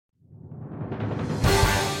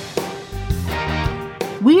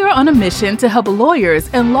We are on a mission to help lawyers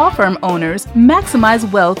and law firm owners maximize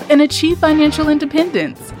wealth and achieve financial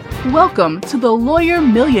independence. Welcome to The Lawyer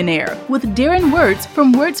Millionaire with Darren Wirtz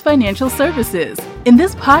from Wirtz Financial Services. In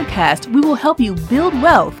this podcast, we will help you build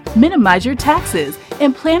wealth, minimize your taxes,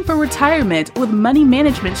 and plan for retirement with money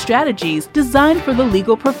management strategies designed for the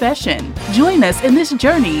legal profession. Join us in this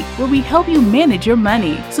journey where we help you manage your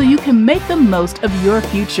money so you can make the most of your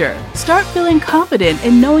future. Start feeling confident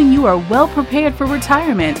in knowing you are well prepared for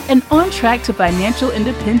retirement and on track to financial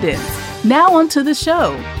independence. Now on to the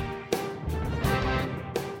show.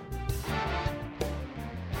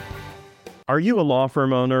 Are you a law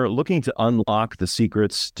firm owner looking to unlock the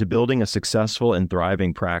secrets to building a successful and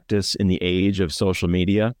thriving practice in the age of social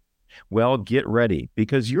media? Well, get ready,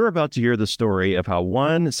 because you're about to hear the story of how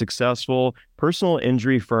one successful personal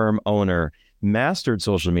injury firm owner mastered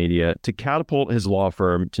social media to catapult his law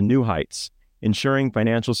firm to new heights, ensuring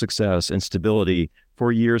financial success and stability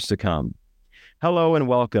for years to come. Hello and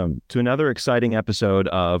welcome to another exciting episode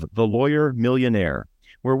of The Lawyer Millionaire,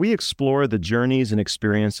 where we explore the journeys and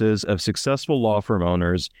experiences of successful law firm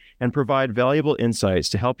owners and provide valuable insights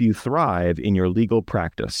to help you thrive in your legal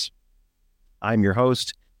practice. I'm your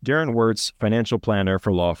host, Darren Wirtz, financial planner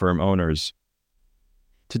for law firm owners.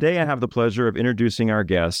 Today, I have the pleasure of introducing our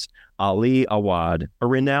guest, Ali Awad, a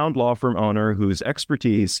renowned law firm owner whose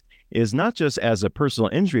expertise is not just as a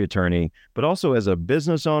personal injury attorney, but also as a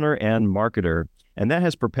business owner and marketer, and that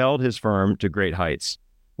has propelled his firm to great heights.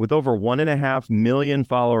 With over 1.5 million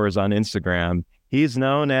followers on Instagram, he's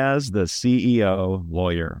known as the CEO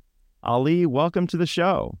lawyer. Ali, welcome to the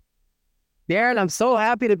show. Darren, I'm so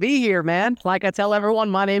happy to be here, man. Like I tell everyone,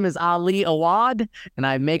 my name is Ali Awad, and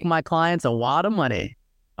I make my clients a wad of money.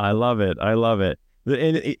 I love it. I love it.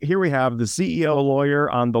 And here we have the CEO lawyer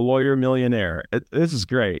on The Lawyer Millionaire. This is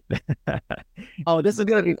great. Oh, this is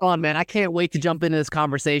going to be fun, man. I can't wait to jump into this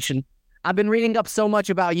conversation. I've been reading up so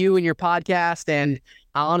much about you and your podcast, and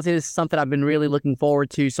honestly, this is something I've been really looking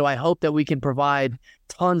forward to. So I hope that we can provide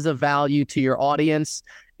tons of value to your audience,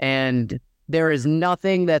 and there is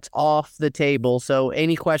nothing that's off the table. So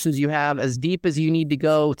any questions you have, as deep as you need to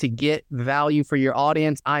go to get value for your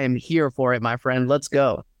audience, I am here for it, my friend. Let's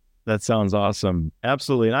go. That sounds awesome.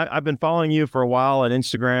 Absolutely. And I've been following you for a while on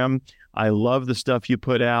Instagram. I love the stuff you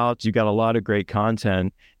put out. You got a lot of great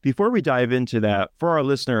content. Before we dive into that, for our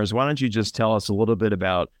listeners, why don't you just tell us a little bit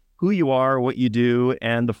about who you are, what you do,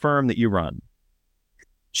 and the firm that you run?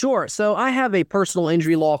 Sure. So I have a personal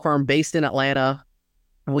injury law firm based in Atlanta.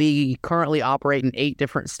 We currently operate in 8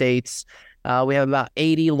 different states. We have about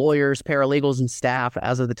 80 lawyers, paralegals, and staff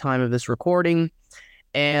as of the time of this recording.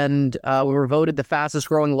 And we were voted the fastest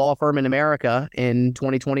growing law firm in America in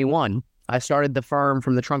 2021. I started the firm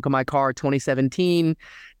from the trunk of my car 2017.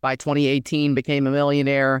 By 2018, became a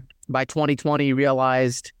millionaire. By 2020,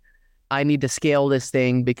 realized I need to scale this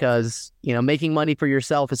thing because, you know, making money for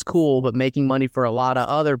yourself is cool, but making money for a lot of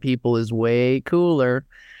other people is way cooler.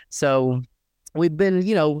 So we've been,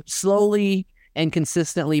 slowly and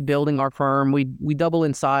consistently building our firm. We double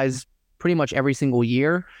in size pretty much every single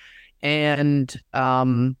year. And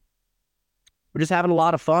we're just having a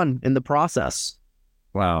lot of fun in the process.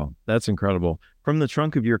 Wow, that's incredible. From the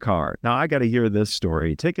trunk of your car. Now, I got to hear this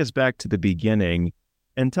story. Take us back to the beginning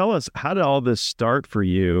and tell us, how did all this start for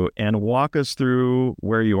you, and walk us through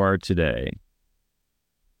where you are today?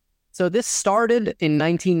 So this started in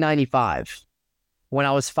 1995 when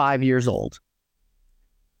I was 5 years old.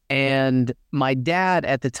 And my dad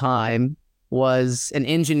at the time was an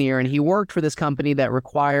engineer, and he worked for this company that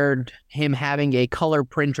required him having a color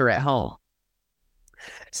printer at home.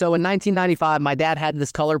 So in 1995, my dad had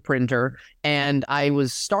this color printer, and I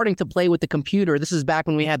was starting to play with the computer. This is back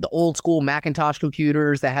when we had the old school Macintosh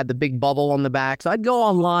computers that had the big bubble on the back. So I'd go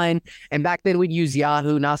online, and back then we'd use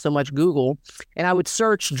Yahoo, not so much Google, and I would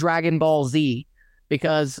search Dragon Ball Z,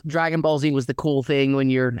 because Dragon Ball Z was the cool thing when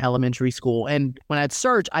you're in elementary school. And when I'd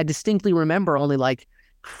search, I distinctly remember only like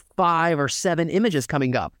 5 or 7 images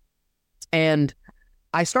coming up. And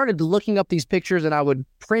I started looking up these pictures, and I would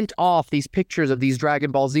print off these pictures of these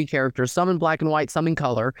Dragon Ball Z characters, some in black and white, some in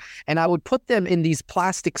color, and I would put them in these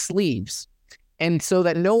plastic sleeves. And so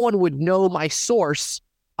that no one would know my source,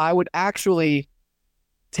 I would actually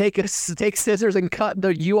take scissors and cut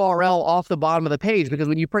the URL off the bottom of the page, because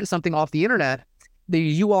when you print something off the internet,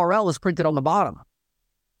 the URL is printed on the bottom.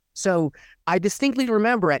 So I distinctly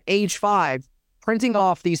remember at age 5, printing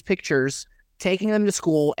off these pictures, taking them to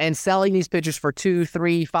school, and selling these pictures for $2,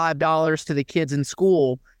 $3, $5 to the kids in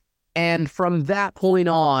school. And from that point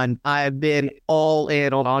on, I've been all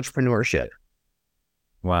in on entrepreneurship.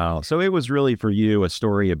 Wow. So it was really for you a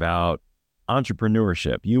story about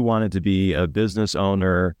entrepreneurship. You wanted to be a business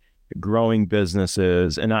owner, growing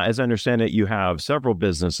businesses. And as I understand it, you have several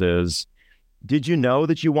businesses. Did you know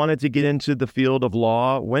that you wanted to get into the field of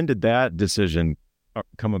law? When did that decision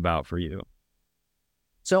come about for you?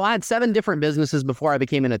 So I had 7 different businesses before I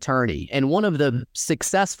became an attorney. And one of the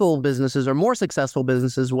successful businesses, or more successful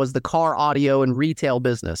businesses, was the car audio and retail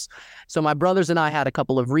business. So my brothers and I had a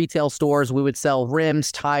couple of retail stores. We would sell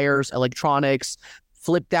rims, tires, electronics,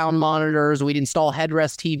 flip down monitors. We'd install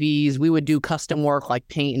headrest TVs. We would do custom work like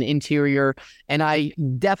paint and interior. And I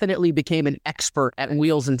definitely became an expert at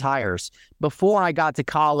wheels and tires. Before I got to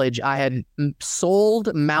college, I had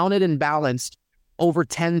sold, mounted, and balanced over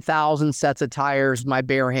 10,000 sets of tires with my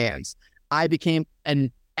bare hands. I became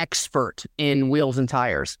an expert in wheels and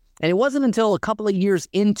tires. And it wasn't until a couple of years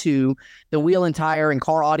into the wheel and tire and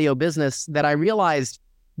car audio business that I realized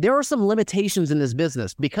there are some limitations in this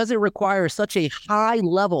business. Because it requires such a high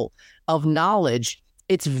level of knowledge,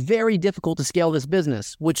 it's very difficult to scale this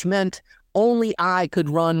business, which meant only I could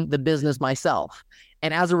run the business myself.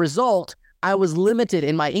 And as a result, I was limited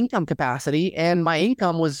in my income capacity, and my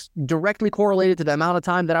income was directly correlated to the amount of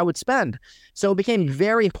time that I would spend. So it became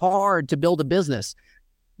very hard to build a business.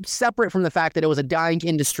 Separate from the fact that it was a dying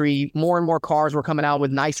industry, more and more cars were coming out with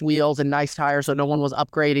nice wheels and nice tires, so no one was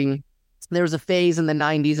upgrading. There was a phase in the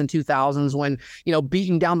 90s and 2000s when,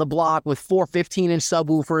 beating down the block with 4 15-inch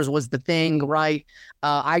subwoofers was the thing, right?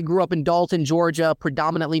 I grew up in Dalton, Georgia,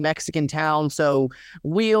 predominantly Mexican town. So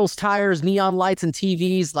wheels, tires, neon lights, and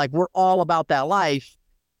TVs, like, we're all about that life.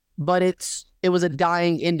 But it was a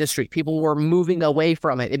dying industry. People were moving away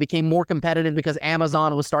from it. It became more competitive because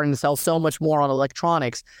Amazon was starting to sell so much more on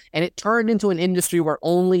electronics. And it turned into an industry where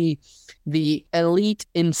only the elite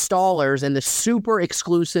installers and the super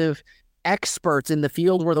exclusive experts in the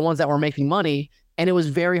field were the ones that were making money, and it was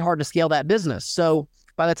very hard to scale that business. So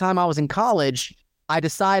by the time I was in college, I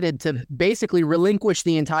decided to basically relinquish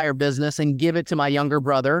the entire business and give it to my younger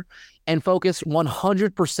brother and focus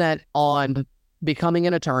 100% on becoming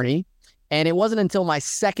an attorney. And it wasn't until my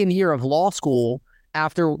second year of law school,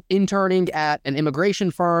 after interning at an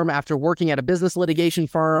immigration firm, after working at a business litigation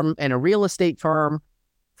firm and a real estate firm,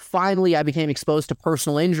 finally I became exposed to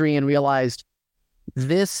personal injury and realized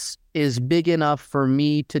this is big enough for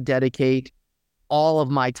me to dedicate all of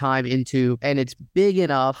my time into, and it's big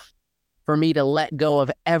enough for me to let go of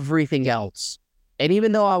everything else. And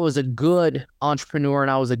even though I was a good entrepreneur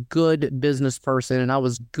and I was a good business person and I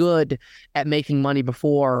was good at making money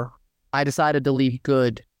before, I decided to leave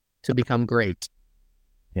good to become great.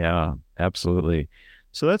 Yeah, absolutely.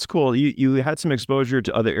 So that's cool. You had some exposure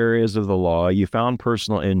to other areas of the law. You found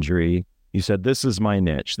personal injury. You said, this is my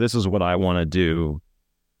niche. This is what I want to do.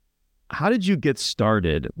 How did you get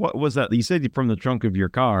started? What was that? You said from the trunk of your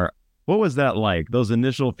car. What was that like? Those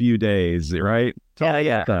initial few days, right? Tell me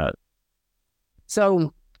about that.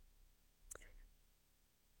 So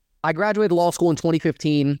I graduated law school in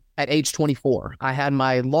 2015 at age 24. I had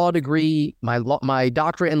my law degree, my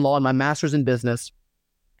doctorate in law, and my master's in business.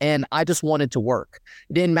 And I just wanted to work.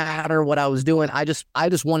 It didn't matter what I was doing. I just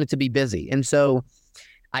wanted to be busy. And so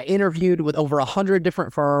I interviewed with over 100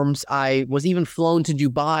 different firms. I was even flown to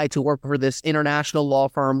Dubai to work for this international law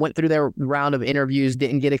firm, went through their round of interviews,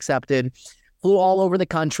 didn't get accepted, flew all over the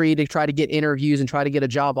country to try to get interviews and try to get a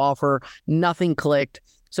job offer. Nothing clicked.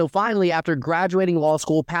 So finally, after graduating law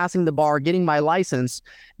school, passing the bar, getting my license,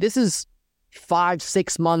 this is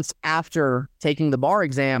 5-6 months after taking the bar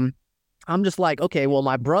exam. I'm just like, okay, well,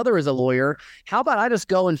 my brother is a lawyer. How about I just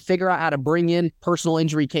go and figure out how to bring in personal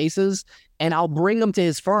injury cases, and I'll bring them to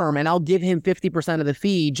his firm and I'll give him 50% of the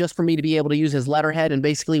fee just for me to be able to use his letterhead and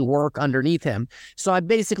basically work underneath him. So I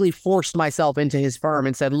basically forced myself into his firm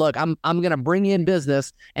and said, look, I'm going to bring in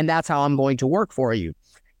business, and that's how I'm going to work for you.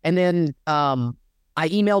 And then I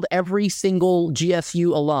emailed every single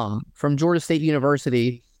GSU alum from Georgia State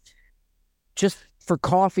University just for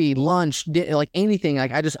coffee, lunch, like anything.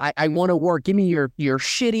 Like I want to work. Give me your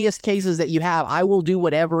shittiest cases that you have. I will do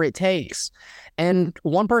whatever it takes. And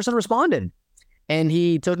one person responded, and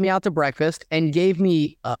he took me out to breakfast and gave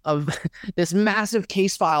me this massive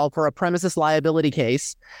case file for a premises liability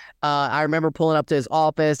case. I remember pulling up to his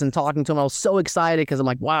office and talking to him. I was so excited because I'm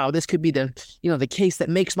like, wow, this could be the case that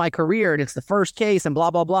makes my career, and it's the first case, and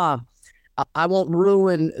blah blah blah. I won't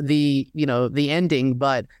ruin the ending,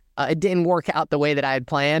 but it didn't work out the way that I had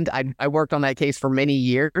planned. I worked on that case for many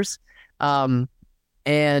years.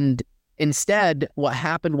 And instead, what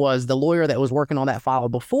happened was the lawyer that was working on that file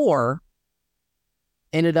before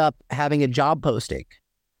ended up having a job posting.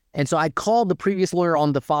 And so I called the previous lawyer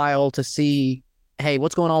on the file to see, hey,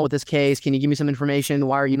 what's going on with this case? Can you give me some information?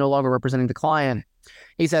 Why are you no longer representing the client?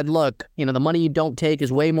 He said, look, the money you don't take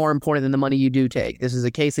is way more important than the money you do take. This is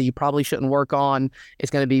a case that you probably shouldn't work on.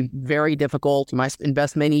 It's going to be very difficult. You might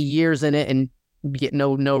invest many years in it and get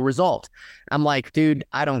no result. I'm like, dude,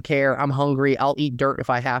 I don't care. I'm hungry. I'll eat dirt if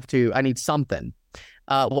I have to. I need something.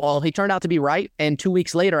 Well, he turned out to be right. And 2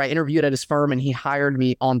 weeks later, I interviewed at his firm and he hired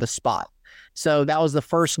me on the spot. So that was the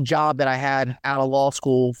first job that I had out of law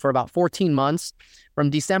school for about 14 months, from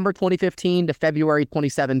December 2015 to February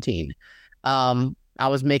 2017. I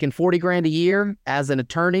was making 40 grand a year as an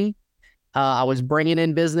attorney. I was bringing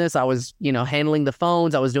in business. I was, handling the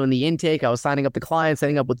phones. I was doing the intake. I was signing up the clients,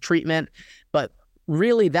 setting up with treatment. But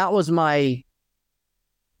really, that was my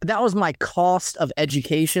cost of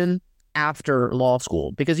education after law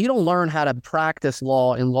school, because you don't learn how to practice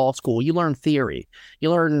law in law school. You learn theory. You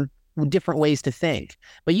learn different ways to think,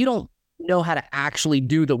 but you don't know how to actually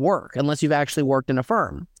do the work unless you've actually worked in a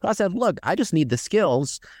firm. So I said, look, I just need the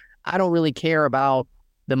skills. I don't really care about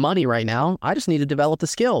the money right now. I just need to develop the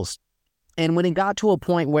skills. And when it got to a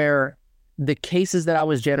point where the cases that I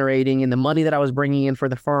was generating and the money that I was bringing in for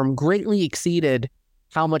the firm greatly exceeded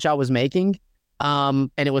how much I was making, and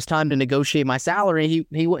it was time to negotiate my salary,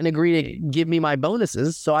 he wouldn't agree to give me my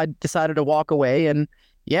bonuses. So I decided to walk away. And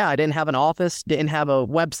yeah, I didn't have an office, didn't have a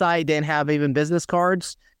website, didn't have even business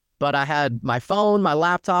cards, but I had my phone, my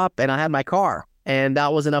laptop, and I had my car. And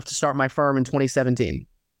that was enough to start my firm in 2017.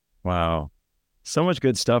 Wow. So much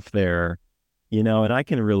good stuff there, and I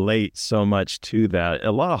can relate so much to that.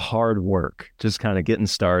 A lot of hard work, just kind of getting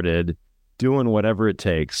started, doing whatever it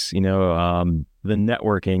takes, the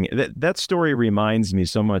networking. That story reminds me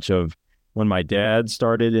so much of when my dad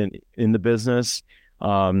started in the business.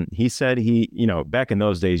 He said back in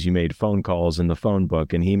those days, you made phone calls in the phone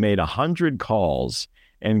book, and he made 100 calls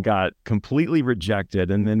and got completely rejected.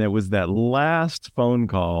 And then it was that last phone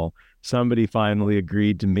call, somebody finally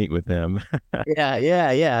agreed to meet with him.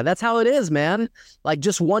 Yeah. That's how it is, man. Like,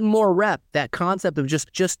 just one more rep, that concept of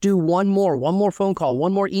just do one more phone call,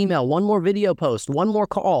 one more email, one more video post, one more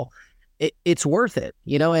call. It's worth it,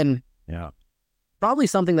 and yeah, probably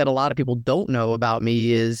something that a lot of people don't know about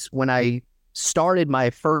me is when I started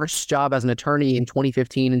my first job as an attorney in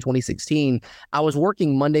 2015 and 2016, I was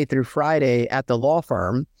working Monday through Friday at the law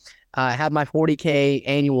firm. I had my $40K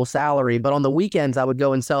annual salary, but on the weekends, I would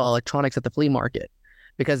go and sell electronics at the flea market,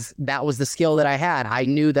 because that was the skill that I had. I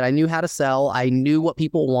knew how to sell. I knew what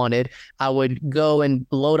people wanted. I would go and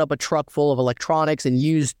load up a truck full of electronics and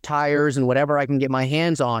used tires and whatever I can get my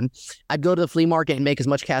hands on. I'd go to the flea market and make as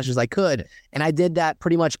much cash as I could. And I did that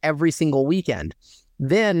pretty much every single weekend.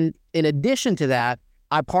 Then, in addition to that,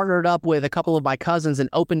 I partnered up with a couple of my cousins and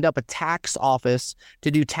opened up a tax office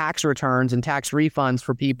to do tax returns and tax refunds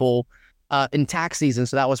for people in tax season.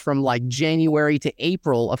 So that was from like January to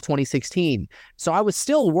April of 2016. So I was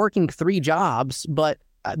still working 3 jobs, but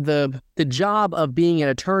the job of being an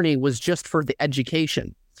attorney was just for the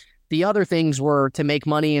education. The other things were to make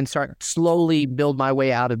money and start slowly build my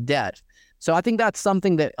way out of debt. So I think that's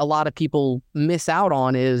something that a lot of people miss out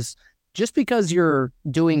on, is just because you're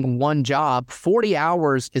doing one job, 40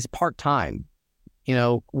 hours is part-time.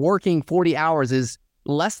 Working 40 hours is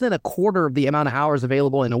less than a quarter of the amount of hours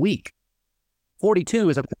available in a week. 42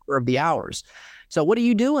 is a quarter of the hours. So what are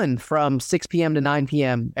you doing from 6 p.m. to 9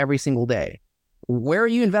 p.m. every single day? Where are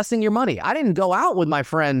you investing your money? I didn't go out with my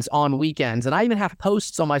friends on weekends, and I even have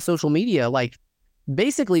posts on my social media, like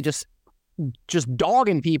basically just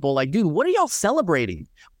dogging people like, dude, what are y'all celebrating?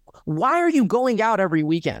 Why are you going out every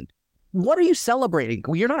weekend? What are you celebrating?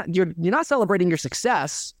 You're not celebrating your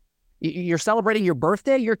success. You're celebrating your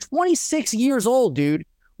birthday. You're 26 years old, dude.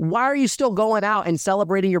 Why are you still going out and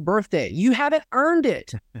celebrating your birthday? You haven't earned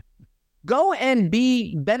it. Go and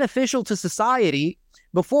be beneficial to society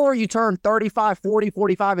before you turn 35, 40,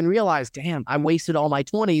 45 and realize, damn, I wasted all my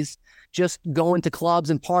 20s just going to clubs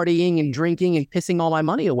and partying and drinking and pissing all my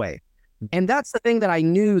money away. And that's the thing that I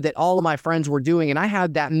knew that all of my friends were doing. And I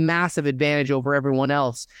had that massive advantage over everyone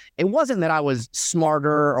else. It wasn't that I was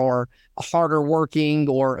smarter or harder working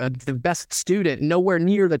or the best student, nowhere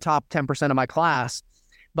near the top 10% of my class.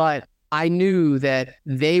 But I knew that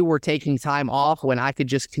they were taking time off when I could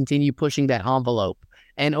just continue pushing that envelope.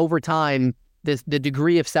 And over time, the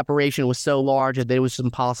degree of separation was so large that it was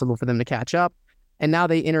impossible for them to catch up. And now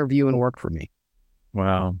they interview and work for me.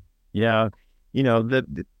 Wow. Yeah.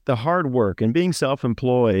 The hard work and being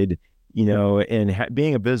self-employed, and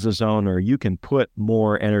being a business owner, you can put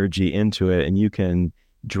more energy into it and you can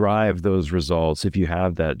drive those results if you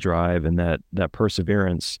have that drive and that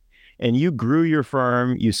perseverance. And you grew your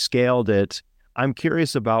firm, you scaled it. I'm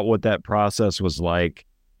curious about what that process was like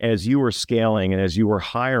as you were scaling and as you were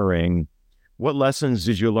hiring, what lessons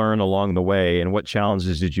did you learn along the way, and what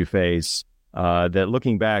challenges did you face that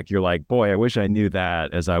looking back, you're like, boy, I wish I knew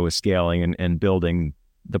that as I was scaling and building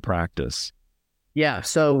the practice? Yeah.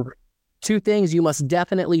 So 2 things you must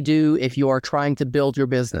definitely do if you are trying to build your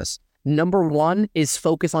business. Number 1 is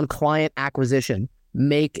focus on client acquisition.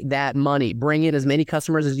 Make that money. Bring in as many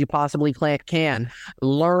customers as you possibly can.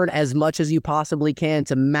 Learn as much as you possibly can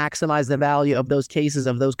to maximize the value of those cases,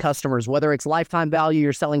 of those customers, whether it's lifetime value,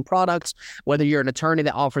 you're selling products, whether you're an attorney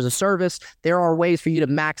that offers a service. There are ways for you to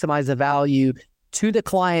maximize the value to the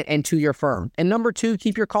client and to your firm. And number 2,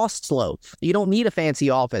 keep your costs low. You don't need a fancy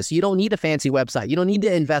office. You don't need a fancy website. You don't need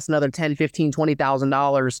to invest another $10,000, $15,000,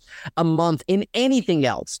 $20,000 a month in anything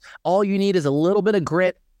else. All you need is a little bit of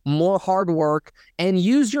grit, more hard work, and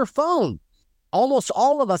use your phone. Almost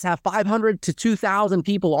all of us have 500 to 2,000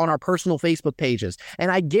 people on our personal Facebook pages. And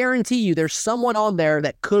I guarantee you there's someone on there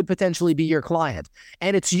that could potentially be your client.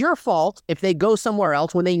 And it's your fault if they go somewhere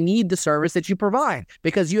else when they need the service that you provide,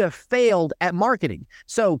 because you have failed at marketing.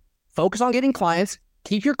 So focus on getting clients,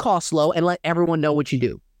 keep your costs low, and let everyone know what you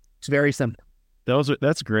do. It's very simple.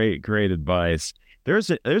 That's great advice. There's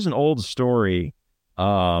an old story.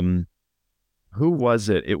 Who was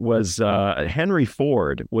it? It was Henry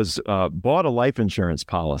Ford was bought a life insurance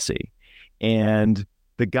policy, and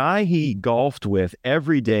the guy he golfed with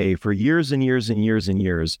every day for years and years and years and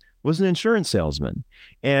years was an insurance salesman.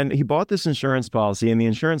 And he bought this insurance policy, and the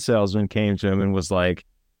insurance salesman came to him and was like,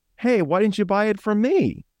 "Hey, why didn't you buy it from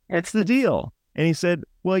me? That's the deal." And he said,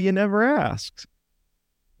 "Well, you never asked."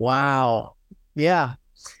 Wow. Yeah.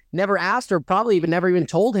 Never asked, or probably never even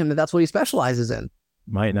told him that that's what he specializes in.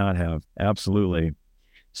 Might not have. Absolutely.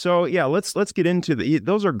 So yeah, let's get into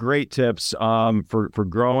those are great tips for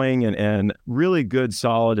growing and really good,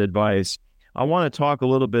 solid advice. I want to talk a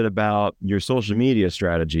little bit about your social media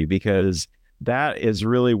strategy, because that is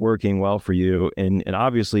really working well for you. And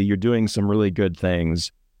obviously you're doing some really good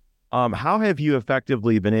things. How have you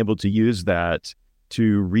effectively been able to use that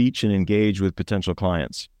to reach and engage with potential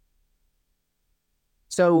clients?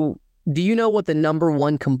 So do you know what the number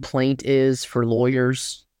 1 complaint is for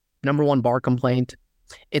lawyers? Number 1 bar complaint?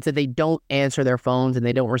 It's that they don't answer their phones and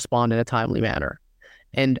they don't respond in a timely manner.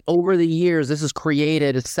 And over the years, this has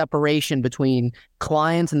created a separation between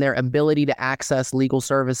clients and their ability to access legal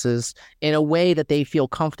services in a way that they feel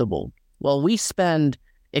comfortable. Well,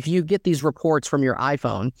 if you get these reports from your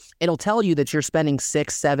iPhone, it'll tell you that you're spending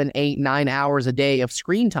 6, 7, 8, 9 hours a day of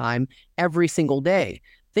screen time every single day.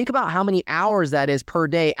 Think about how many hours that is per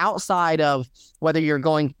day outside of whether you're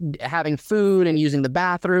having food and using the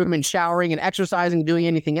bathroom and showering and exercising, doing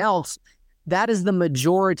anything else. That is the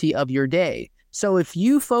majority of your day. So if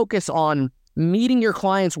you focus on meeting your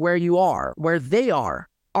clients where they are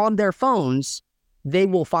on their phones, they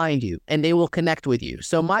will find you and they will connect with you.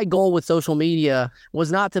 So my goal with social media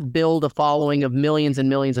was not to build a following of millions and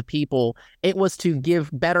millions of people. It was to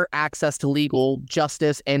give better access to legal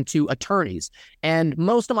justice and to attorneys. And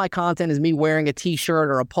most of my content is me wearing a t-shirt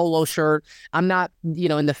or a polo shirt. I'm not,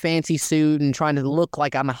 in the fancy suit and trying to look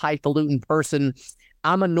like I'm a highfalutin person.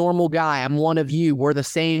 I'm a normal guy. I'm one of you. We're the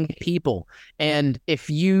same people. And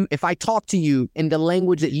if I talk to you in the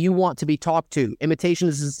language that you want to be talked to, imitation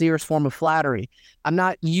is the sincerest form of flattery. I'm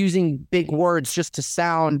not using big words just to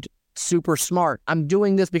sound super smart. I'm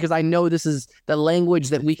doing this because I know this is the language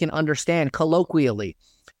that we can understand colloquially.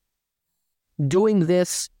 Doing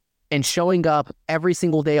this and showing up every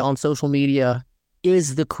single day on social media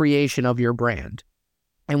is the creation of your brand.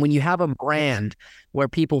 And when you have a brand where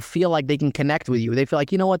people feel like they can connect with you, they feel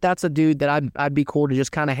like, you know what, that's a dude that I'd be cool to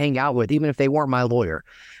just kind of hang out with, even if they weren't my lawyer.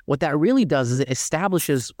 What that really does is it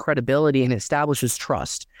establishes credibility and establishes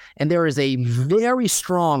trust. And there is a very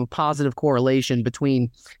strong positive correlation between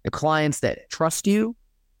the clients that trust you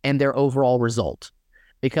and their overall result.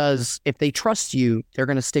 Because if they trust you, they're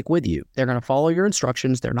going to stick with you. They're going to follow your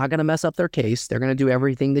instructions. They're not going to mess up their case. They're going to do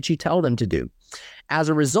everything that you tell them to do. As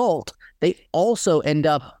a result, they also end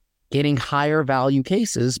up getting higher value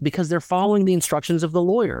cases because they're following the instructions of the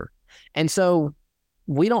lawyer. And so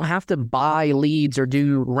we don't have to buy leads or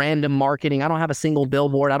do random marketing. I don't have a single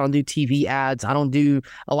billboard. I don't do TV ads. I don't do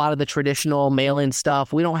a lot of the traditional mail-in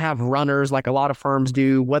stuff. We don't have runners like a lot of firms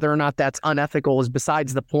do. Whether or not that's unethical is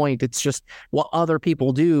besides the point. It's just what other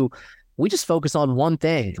people do. We just focus on one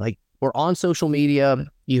thing. Like, we're on social media.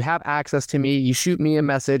 You have access to me. You shoot me a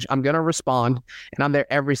message. I'm going to respond, and I'm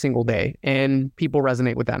there every single day. And people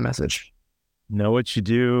resonate with that message. Know what you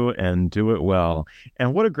do and do it well.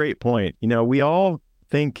 And what a great point. We all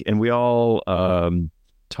think and we all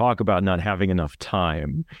talk about not having enough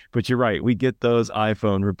time, but you're right. We get those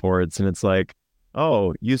iPhone reports and it's like,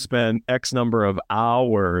 oh, you spent X number of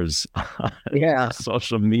hours on Yeah.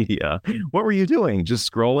 social media. What were you doing?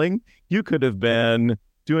 Just scrolling? You could have been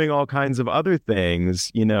doing all kinds of other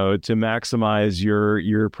things, to maximize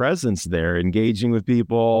your presence there, engaging with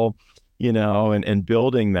people, and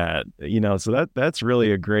building that, so that's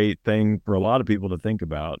really a great thing for a lot of people to think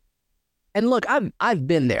about. And look, I've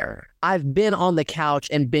been there. I've been on the couch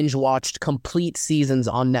and binge watched complete seasons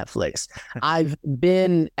on Netflix. I've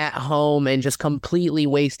been at home and just completely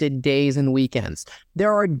wasted days and weekends.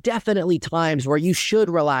 There are definitely times where you should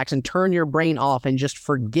relax and turn your brain off and just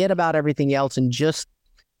forget about everything else and just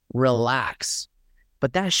relax.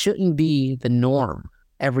 But that shouldn't be the norm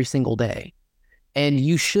every single day. And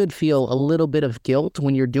you should feel a little bit of guilt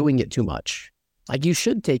when you're doing it too much. Like, you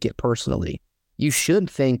should take it personally. You should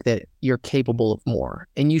think that you're capable of more,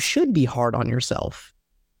 and you should be hard on yourself,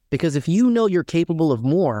 because if you know you're capable of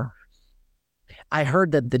more, I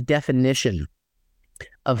heard that the definition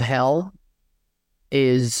of hell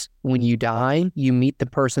is when you die, you meet the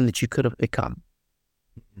person that you could have become.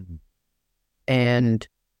 Mm-hmm. And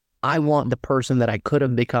I want the person that I could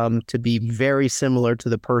have become to be very similar to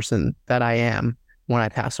the person that I am when I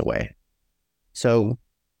pass away. So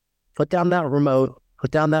put down that remote, put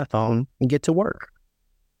down that phone, and get to work.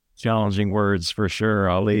 Challenging words for sure,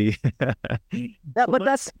 Ali. But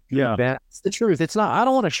that's the truth. It's not, I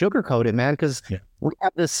don't want to sugarcoat it, man, because we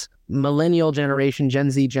have this millennial generation,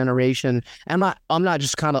 Gen Z generation. I'm not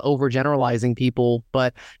just kind of overgeneralizing people,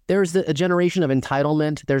 but there's a generation of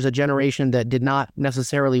entitlement. There's a generation that did not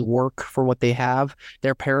necessarily work for what they have.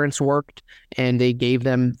 Their parents worked and they gave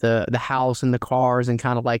them the house and the cars and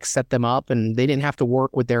kind of like set them up, and they didn't have to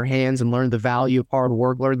work with their hands and learn the value of hard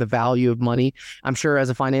work, learn the value of money. I'm sure as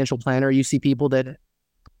a financial planner, you see people that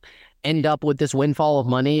end up with this windfall of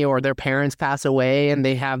money, or their parents pass away and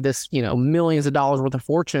they have this, millions of dollars worth of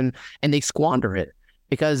fortune, and they squander it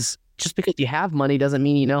because just because you have money doesn't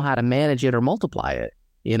mean you know how to manage it or multiply it,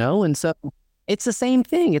 And so it's the same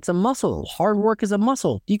thing. It's a muscle. Hard work is a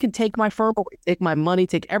muscle. You can take my firm away, take my money,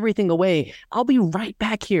 take everything away. I'll be right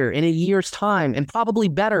back here in a year's time, and probably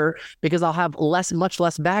better because I'll have much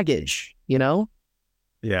less baggage,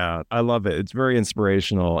 Yeah, I love it. It's very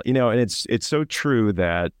inspirational, and it's so true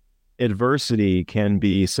that adversity can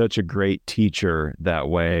be such a great teacher that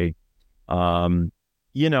way.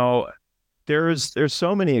 There's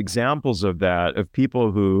so many examples of that, of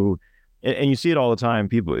people who, and you see it all the time,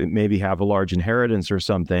 people maybe have a large inheritance or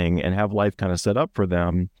something and have life kind of set up for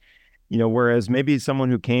them, whereas maybe someone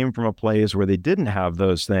who came from a place where they didn't have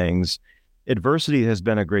those things, adversity has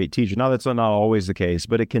been a great teacher. Now, that's not always the case,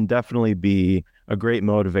 but it can definitely be a great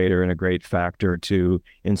motivator and a great factor to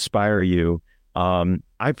inspire you.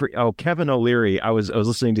 Kevin O'Leary, I was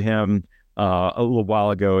listening to him a little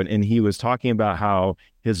while ago, and he was talking about how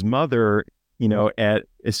his mother,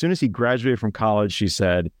 as soon as he graduated from college, she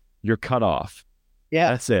said, "You're cut off.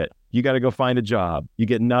 Yeah, that's it. You got to go find a job. You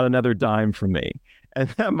get not another dime from me." And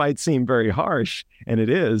that might seem very harsh, and it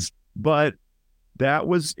is, but that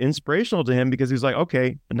was inspirational to him because he's like,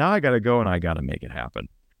 okay, now I got to go and I got to make it happen.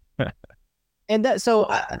 And that, so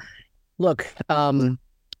look,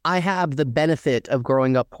 I have the benefit of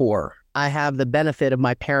growing up poor. I have the benefit of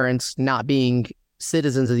my parents not being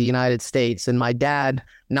citizens of the United States, and my dad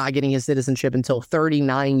not getting his citizenship until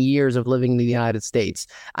 39 years of living in the United States.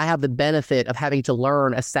 I have the benefit of having to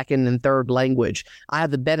learn a second and third language. I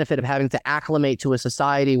have the benefit of having to acclimate to a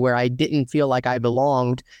society where I didn't feel like I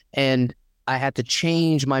belonged, and I had to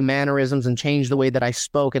change my mannerisms and change the way that I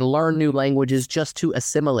spoke and learn new languages just to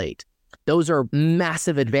assimilate. Those are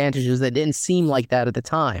massive advantages that didn't seem like that at the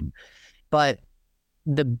time. But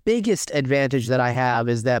the biggest advantage that I have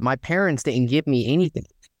is that my parents didn't give me anything.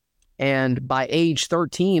 And by age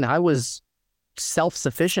 13, I was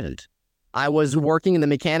self-sufficient. I was working in the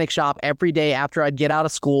mechanic shop every day after I'd get out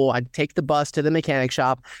of school. I'd take the bus to the mechanic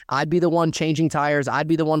shop. I'd be the one changing tires. I'd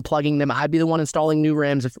be the one plugging them. I'd be the one installing new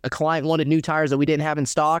rims. If a client wanted new tires that we didn't have in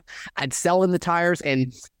stock, I'd sell him the tires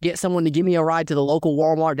and get someone to give me a ride to the local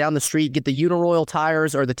Walmart down the street, get the Uniroyal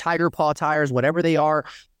tires or the Tiger Paw tires, whatever they are,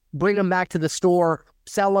 bring them back to the store,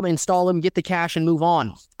 sell them, install them, get the cash, and move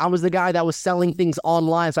on. I was the guy that was selling things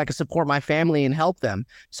online so I could support my family and help them.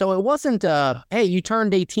 So it wasn't, hey, you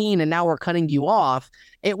turned 18 and now we're cutting you off.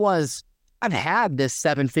 It was, I've had this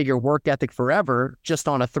 7-figure work ethic forever, just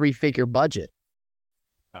on a 3-figure budget.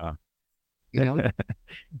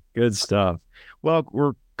 Good stuff. Well,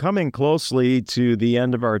 we're coming closely to the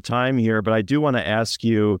end of our time here, but I do want to ask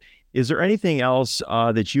you, is there anything else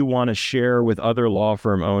that you want to share with other law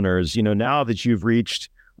firm owners? Now that you've reached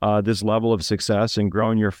this level of success and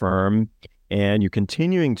grown your firm and you're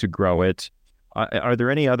continuing to grow it, Are there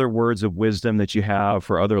any other words of wisdom that you have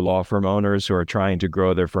for other law firm owners who are trying to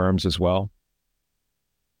grow their firms as well?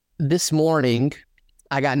 This morning,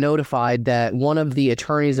 I got notified that one of the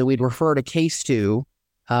attorneys that we'd referred a case to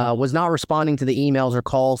was not responding to the emails or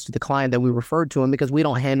calls to the client that we referred to him because we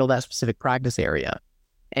don't handle that specific practice area.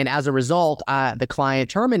 And as a result, the client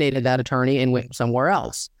terminated that attorney and went somewhere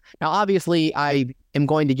else. Now, obviously, I am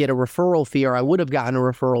going to get a referral fee, or I would have gotten a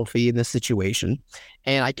referral fee in this situation.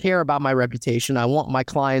 And I care about my reputation. I want my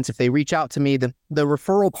clients, if they reach out to me, the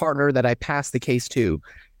referral partner that I pass the case to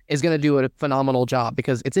is going to do a phenomenal job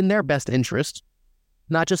because it's in their best interest,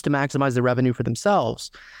 not just to maximize the revenue for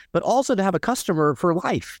themselves, but also to have a customer for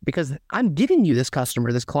life, because I'm giving you this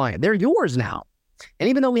customer, this client. They're yours now. And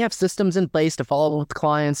even though we have systems in place to follow up with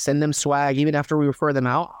clients, send them swag, even after we refer them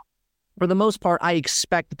out, for the most part, I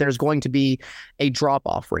expect that there's going to be a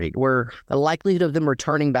drop-off rate where the likelihood of them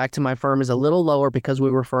returning back to my firm is a little lower because we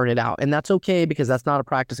referred it out. And that's okay because that's not a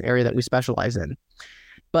practice area that we specialize in.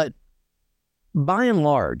 But by and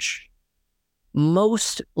large,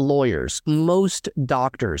 most lawyers, most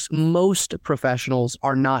doctors, most professionals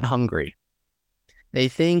are not hungry. They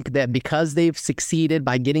think that because they've succeeded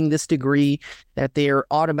by getting this degree, that they're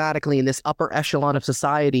automatically in this upper echelon of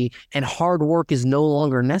society and hard work is no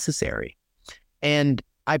longer necessary. And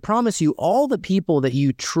I promise you, all the people that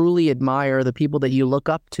you truly admire, the people that you look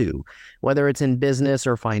up to, whether it's in business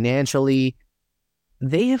or financially,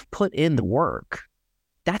 they have put in the work.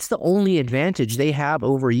 That's the only advantage they have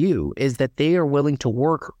over you, is that they are willing to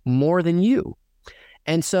work more than you.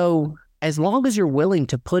 And so as long as you're willing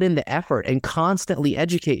to put in the effort and constantly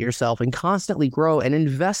educate yourself and constantly grow and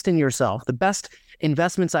invest in yourself, the best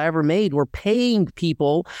investments I ever made were paying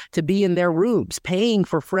people to be in their rooms, paying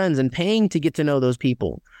for friends and paying to get to know those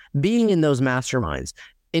people, being in those masterminds,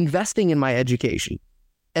 investing in my education.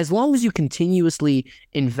 As long as you continuously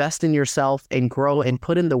invest in yourself and grow and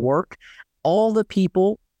put in the work, all the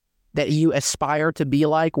people that you aspire to be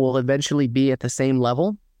like will eventually be at the same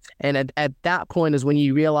level. And at that point is when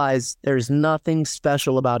you realize there's nothing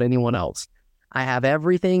special about anyone else. I have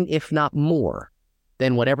everything, if not more,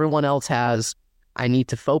 than what everyone else has. I need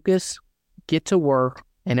to focus, get to work,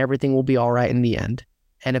 and everything will be all right in the end.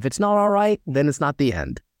 And if it's not all right, then it's not the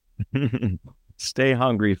end. Stay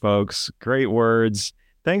hungry, folks. Great words.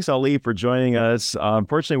 Thanks, Ali, for joining us.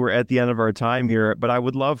 Unfortunately, we're at the end of our time here, but I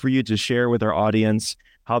would love for you to share with our audience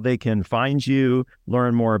how they can find you,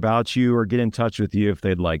 learn more about you, or get in touch with you if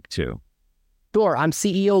they'd like to. Sure. I'm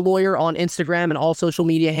CEO Lawyer on Instagram and all social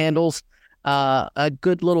media handles. A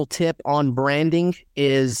good little tip on branding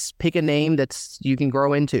is pick a name that's you can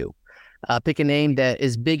grow into. Pick a name that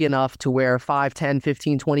is big enough to where 5, 10,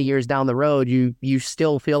 15, 20 years down the road, you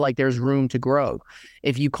still feel like there's room to grow.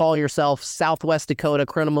 If you call yourself Southwest Dakota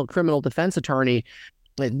criminal defense attorney,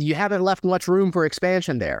 you haven't left much room for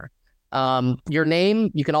expansion there. Your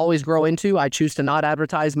name, you can always grow into. I choose to not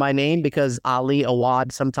advertise my name because Ali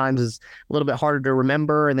Awad sometimes is a little bit harder to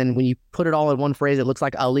remember. And then when you put it all in one phrase, it looks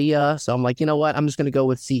like Aliyah. So I'm like, you know what? I'm just going to go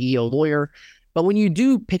with CEO Lawyer. But when you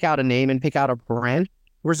do pick out a name and pick out a brand,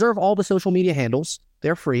 reserve all the social media handles.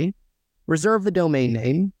 They're free. Reserve the domain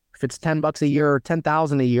name. If it's $10 a year or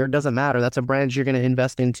 $10,000 a year, it doesn't matter. That's a brand you're going to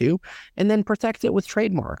invest into, and then protect it with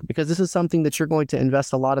trademark, because this is something that you're going to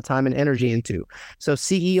invest a lot of time and energy into. So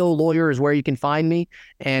CEO Lawyer is where you can find me.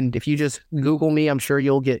 And if you just Google me, I'm sure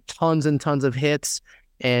you'll get tons and tons of hits.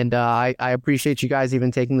 And I appreciate you guys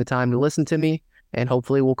even taking the time to listen to me, and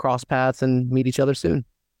hopefully we'll cross paths and meet each other soon.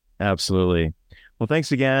 Absolutely. Well,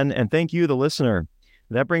 thanks again. And thank you, the listener.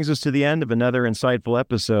 That brings us to the end of another insightful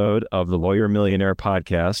episode of the Lawyer Millionaire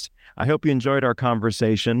podcast. I hope you enjoyed our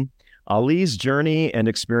conversation. Ali's journey and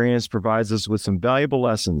experience provides us with some valuable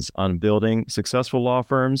lessons on building successful law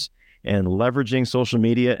firms and leveraging social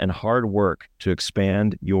media and hard work to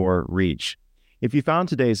expand your reach. If you found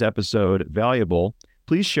today's episode valuable,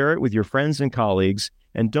 please share it with your friends and colleagues,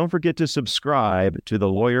 and don't forget to subscribe to the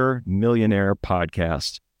Lawyer Millionaire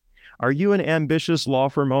podcast. Are you an ambitious law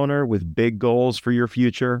firm owner with big goals for your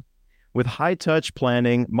future? With high-touch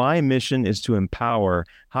planning, my mission is to empower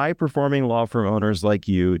high-performing law firm owners like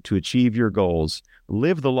you to achieve your goals,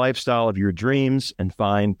 live the lifestyle of your dreams, and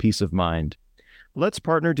find peace of mind. Let's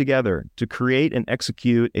partner together to create and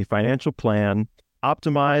execute a financial plan,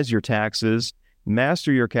 optimize your taxes,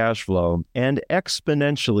 master your cash flow, and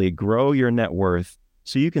exponentially grow your net worth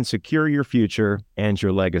so you can secure your future and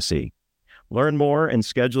your legacy. Learn more and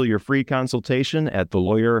schedule your free consultation at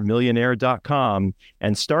thelawyermillionaire.com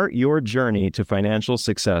and start your journey to financial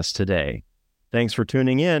success today. Thanks for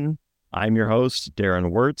tuning in. I'm your host,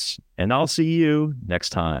 Darren Wirtz, and I'll see you next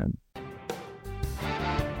time.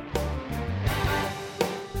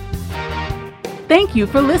 Thank you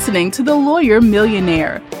for listening to The Lawyer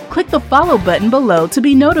Millionaire. Click the follow button below to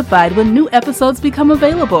be notified when new episodes become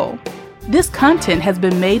available. This content has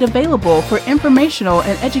been made available for informational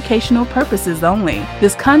and educational purposes only.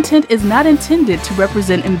 This content is not intended to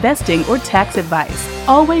represent investing or tax advice.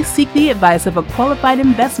 Always seek the advice of a qualified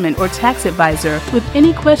investment or tax advisor with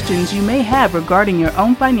any questions you may have regarding your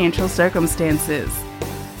own financial circumstances.